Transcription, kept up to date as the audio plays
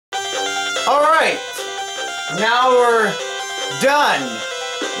Alright, now we're done.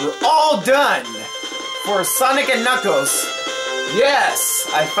 We're all done for Sonic and Knuckles. Yes,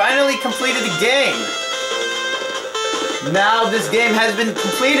 I finally completed the game. Now this game has been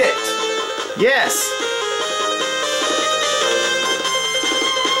completed. Yes.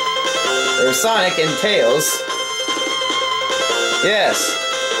 There's Sonic and Tails. Yes.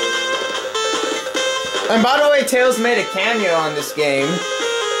 And by the way, Tails made a cameo on this game.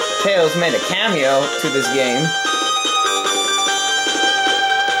 Tails made a cameo to this game.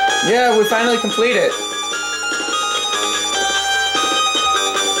 Yeah, we finally completed.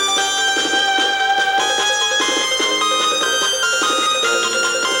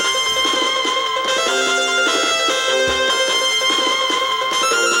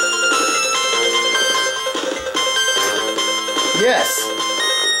 Yes.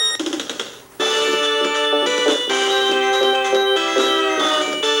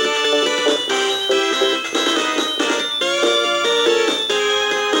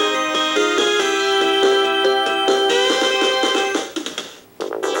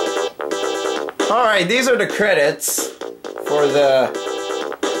 Alright, these are the credits for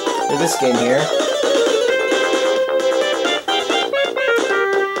this game here.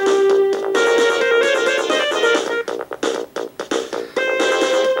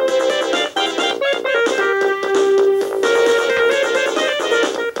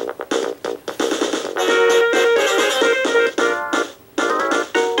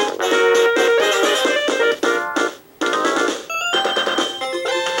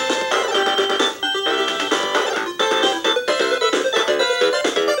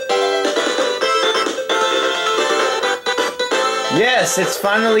 Yes, it's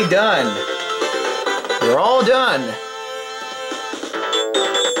finally done. We're all done.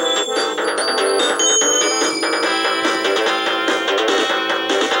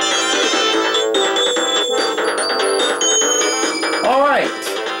 Alright,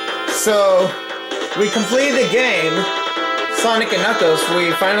 so we completed the game. Sonic and Knuckles,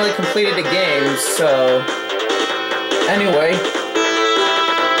 we finally completed the game, so anyway.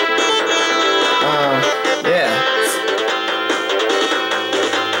 Yeah.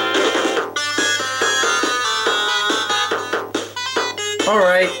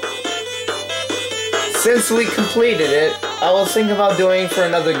 Alright, since we completed it, I will think about doing for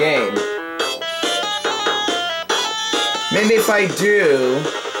another game. Maybe if I do,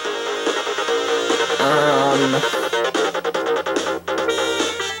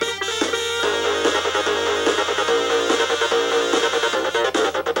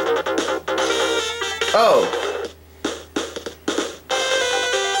 oh.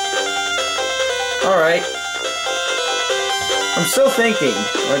 Alright. I'm still thinking,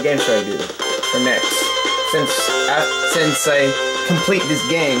 what game should I do for next? Since I complete this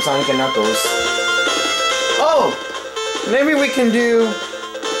game, Sonic and Knuckles. Oh! Maybe we can do...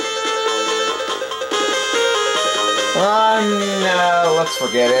 no, let's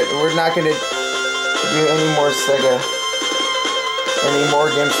forget it. We're not gonna do any more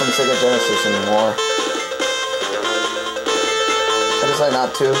games from Sega Genesis anymore. I decided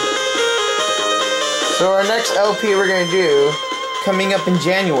not to. So our next LP we're gonna do, coming up in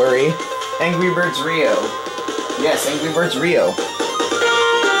January, Angry Birds Rio. Yes, Angry Birds Rio.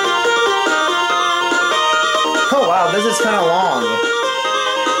 Oh wow, this is kind of long.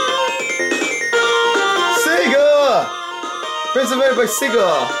 Sega! Presented by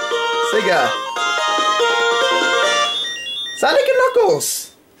Sega. Sega. Sonic and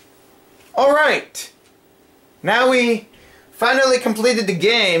Knuckles. Alright. Now we finally completed the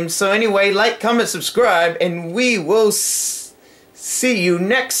game, so anyway, like, comment, subscribe, and we will see you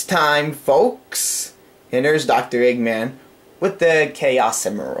next time, folks. And there's Dr. Eggman with the Chaos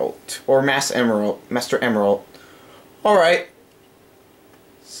Emerald, or Master Emerald. Alright.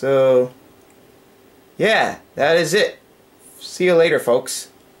 So, yeah, that is it. See you later, folks.